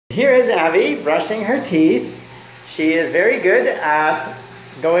Here is Abby brushing her teeth. She is very good at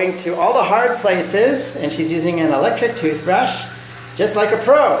going to all the hard places, and she's using an electric toothbrush, just like a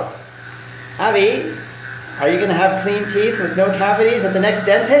pro. Abby, are you going to have clean teeth with no cavities at the next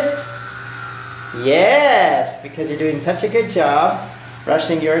dentist? Yes, because you're doing such a good job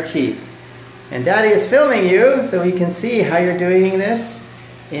brushing your teeth. And Daddy is filming you so we can see how you're doing this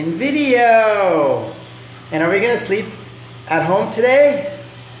in video. And are we going to sleep at home today?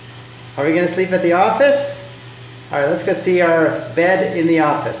 Are we going to sleep at the office? All right, let's go see our bed in the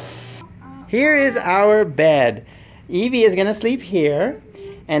office. Here is our bed. Yve is going to sleep here,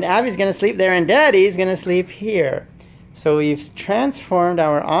 and Abby's going to sleep there, and Daddy's going to sleep here. So we've transformed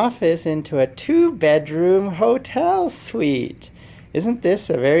our office into a 2-bedroom hotel suite. Isn't this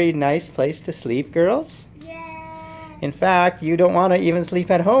a very nice place to sleep, girls? Yeah. In fact, you don't want to even sleep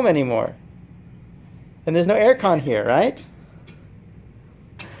at home anymore. And there's no aircon here, right?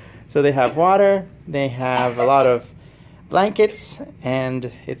 So they have water, they have a lot of blankets,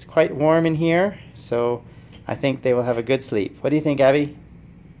 and it's quite warm in here, so I think they will have a good sleep. What do you think, Abby?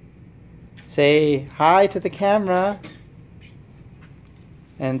 Say hi to the camera.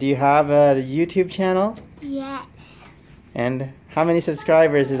 And do you have a YouTube channel? Yes. And how many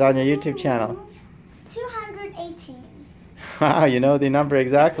subscribers is on your YouTube channel? 218. Wow, you know the number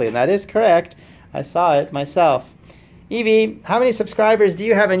exactly, and that is correct. I saw it myself. Yve, how many subscribers do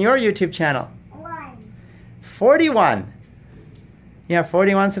you have in your YouTube channel? 1. 41. You have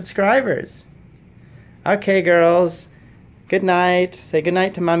 41 subscribers. Okay, girls. Good night. Say good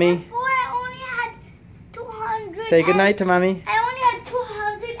night to Mommy. Before I only had 200. Say good night to Mommy. I only had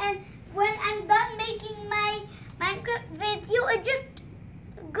 200, and when I'm done making my Minecraft video, it just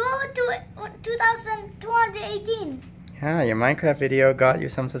go to 2,218. Yeah, your Minecraft video got you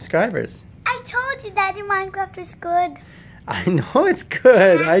some subscribers. I told you Daddy Minecraft is good. I know it's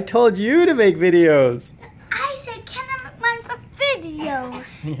good. I told you to make videos. I said, can I make Minecraft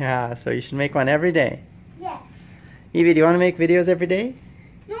videos? Yeah, so you should make one every day. Yes. Yve, do you want to make videos every day?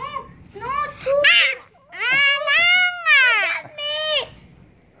 No, 2. Me.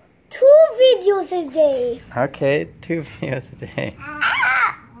 2 videos a day. Okay, 2 videos a day.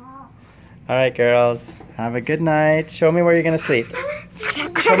 Alright, girls. Have a good night. Show me where you're going to sleep.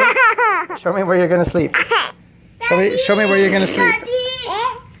 Show me where you're going to sleep. Show me where you're going to sleep.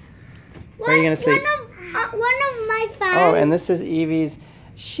 Where are you going to sleep? One of my fans. Oh, and this is Yve's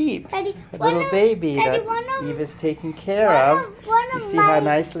sheep. Daddy, a little baby Daddy, that Yve is taking care of. You see how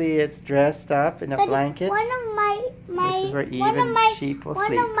nicely it's dressed up in a blanket? One of my this is where Yve and sheep will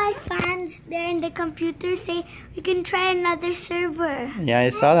sleep. One of my fans there in the computer say we can try another server. Yeah, I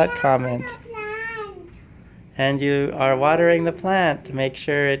saw that comment. And you are watering the plant to make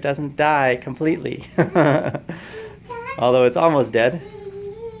sure it doesn't die completely. Although it's almost dead.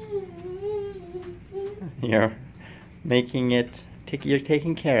 You're making it, you're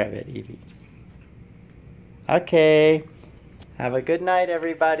taking care of it, Yve. Okay. Have a good night,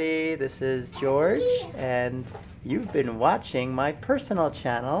 everybody. This is George, and you've been watching my personal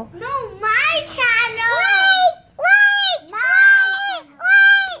channel. No, my channel! Wait!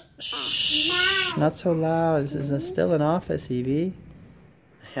 Shh, not so loud. This is still an office, Yve.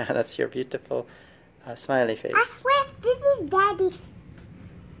 Yeah, that's your beautiful smiley face. Wait, this is Daddy.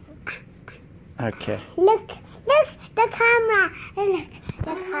 Okay. Look, the camera. Look,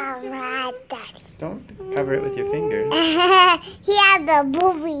 the camera, Daddy. Don't cover it with your fingers. He has the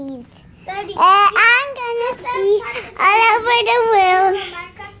boobies. Daddy, I'm gonna see all over the world.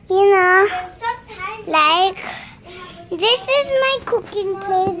 You know, like, this is my cooking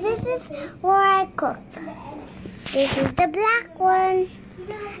place. This is where I cook. This is the black one.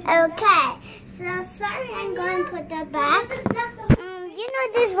 Okay, so sorry, I'm going to put that back. You know,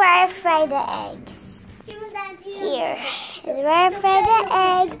 this is where I fry the eggs. Here is where I fry the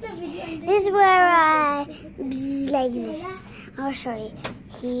eggs. This is where I like this. I'll show you.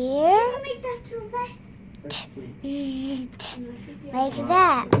 Here, like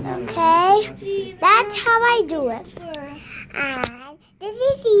that. Okay, that's how I do it. And this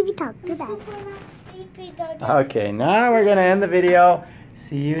is Yve talked about. Okay, now we're gonna end the video.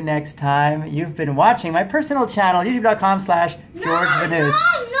 See you next time. You've been watching my personal channel, youtube.com/GeorgeVanous. No,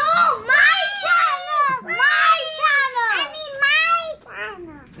 my channel! I mean my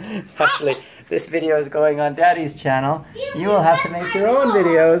channel! Actually, this video is going on Daddy's channel. You will have to make your own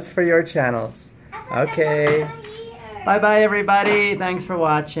videos for your channels. Okay. Bye-bye, everybody. Thanks for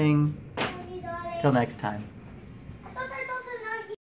watching. Till next time.